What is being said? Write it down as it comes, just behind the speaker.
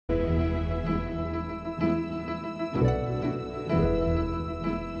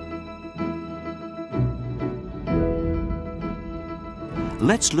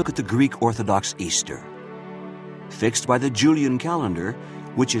Let's look at the Greek Orthodox Easter, fixed by the Julian calendar,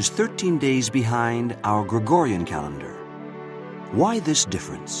 which is 13 days behind our Gregorian calendar. Why this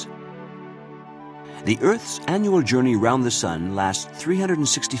difference? The Earth's annual journey round the sun lasts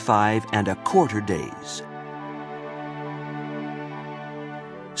 365 and a quarter days.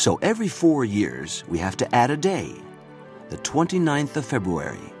 So every 4 years, we have to add a day, the 29th of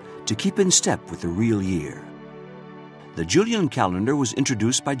February, to keep in step with the real year. The Julian calendar was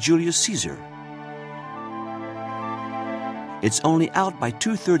introduced by Julius Caesar. It's only out by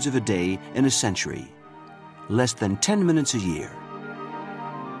 2/3 of a day in a century, less than 10 minutes a year.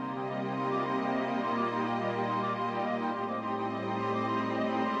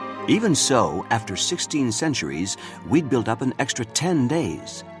 Even so, after 16 centuries, we'd built up an extra 10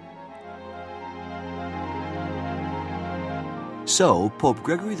 days. So, Pope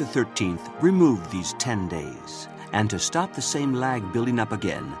Gregory XIII removed these 10 days, and to stop the same lag building up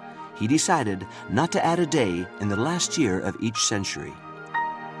again, he decided not to add a day in the last year of each century.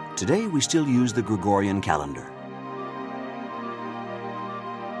 Today, we still use the Gregorian calendar.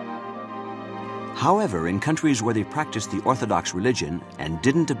 However, in countries where they practiced the Orthodox religion and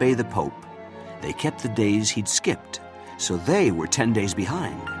didn't obey the Pope, they kept the days he'd skipped, so they were 10 days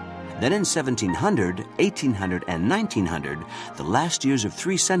behind. Then in 1700, 1800, and 1900, the last years of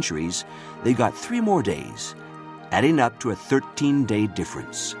 3 centuries, they got 3 more days, adding up to a 13-day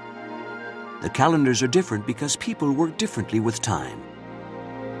difference. The calendars are different because people work differently with time.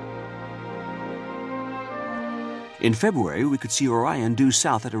 In February, we could see Orion due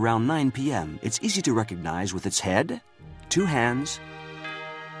south at around 9 p.m. It's easy to recognize with its head, 2 hands,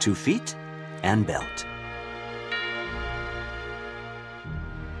 2 feet, and belt.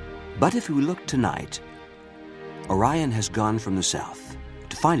 But if we look tonight, Orion has gone from the south.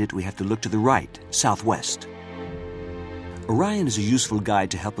 To find it, we have to look to the right, southwest. Orion is a useful guide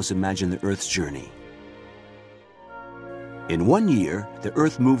to help us imagine the Earth's journey. In 1 year, the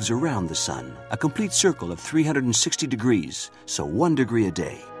Earth moves around the Sun, a complete circle of 360 degrees, so 1 degree a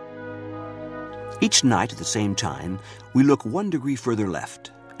day. Each night at the same time, we look 1 degree further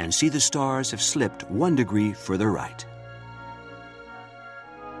left and see the stars have slipped 1 degree further right.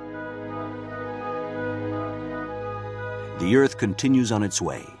 The Earth continues on its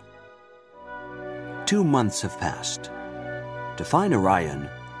way. 2 months have passed. To find Orion,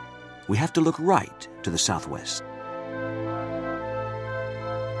 we have to look right to the southwest.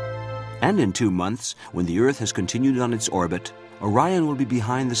 And in 2 months, when the Earth has continued on its orbit, Orion will be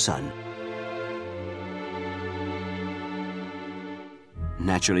behind the Sun.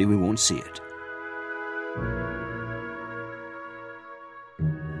 Naturally, we won't see it.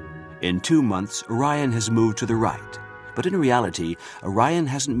 In 2 months, Orion has moved to the right, but in reality, Orion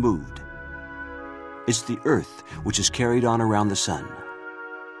hasn't moved. It's the Earth which is carried on around the Sun.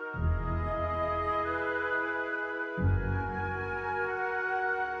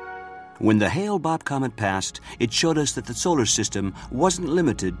 When the Hale-Bopp comet passed, it showed us that the solar system wasn't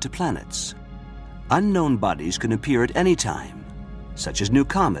limited to planets. Unknown bodies can appear at any time, such as new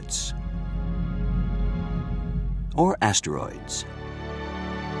comets or asteroids.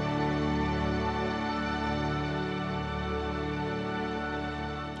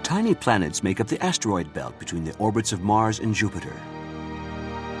 Tiny planets make up the asteroid belt between the orbits of Mars and Jupiter.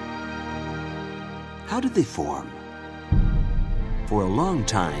 How did they form? For a long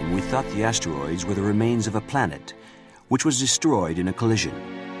time, we thought the asteroids were the remains of a planet, which was destroyed in a collision.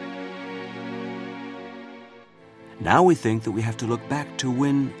 Now we think that we have to look back to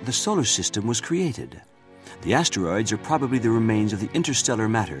when the solar system was created. The asteroids are probably the remains of the interstellar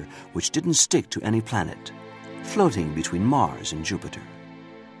matter which didn't stick to any planet, floating between Mars and Jupiter.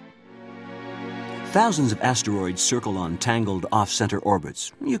 Thousands of asteroids circle on tangled off-center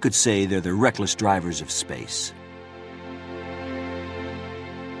orbits. You could say they're the reckless drivers of space.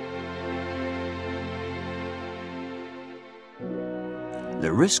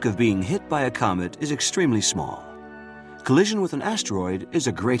 The risk of being hit by a comet is extremely small. Collision with an asteroid is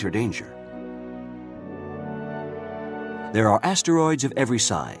a greater danger. There are asteroids of every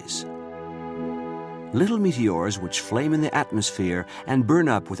size. Little meteors which flame in the atmosphere and burn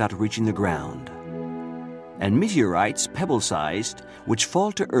up without reaching the ground. And meteorites, pebble-sized, which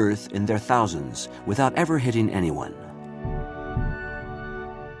fall to Earth in their thousands without ever hitting anyone.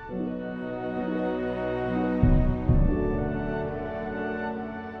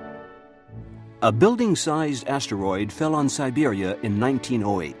 A building-sized asteroid fell on Siberia in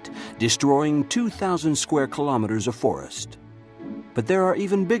 1908, destroying 2,000 square kilometers of forest. But there are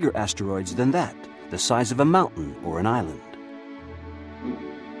even bigger asteroids than that, the size of a mountain or an island.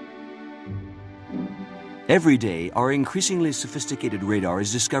 Every day, our increasingly sophisticated radar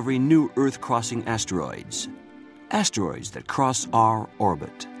is discovering new Earth-crossing asteroids. Asteroids that cross our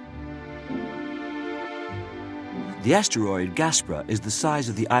orbit. The asteroid Gaspra is the size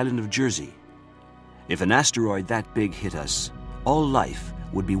of the island of Jersey. If an asteroid that big hit us, all life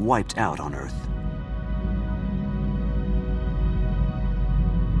would be wiped out on Earth.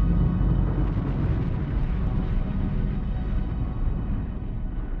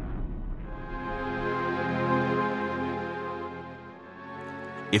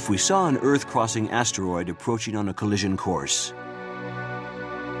 If we saw an Earth-crossing asteroid approaching on a collision course,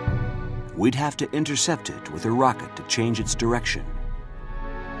 we'd have to intercept it with a rocket to change its direction.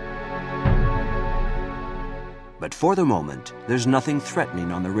 But for the moment, there's nothing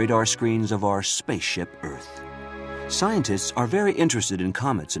threatening on the radar screens of our Spaceship Earth. Scientists are very interested in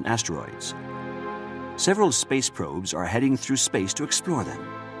comets and asteroids. Several space probes are heading through space to explore them.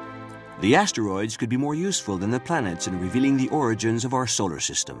 The asteroids could be more useful than the planets in revealing the origins of our solar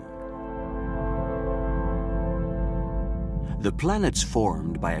system. The planets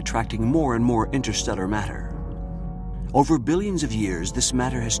formed by attracting more and more interstellar matter. Over billions of years, this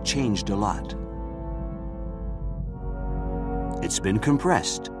matter has changed a lot. It's been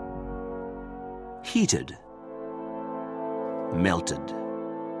compressed, heated, melted,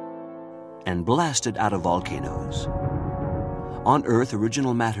 and blasted out of volcanoes. On Earth,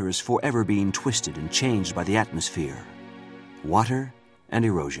 original matter is forever being twisted and changed by the atmosphere, water, and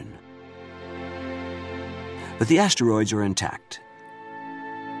erosion. But the asteroids are intact.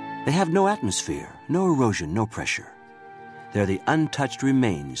 They have no atmosphere, no erosion, no pressure. They're the untouched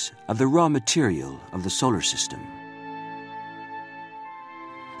remains of the raw material of the solar system.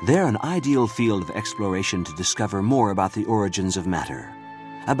 They're an ideal field of exploration to discover more about the origins of matter,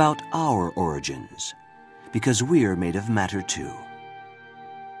 about our origins, because we're made of matter too.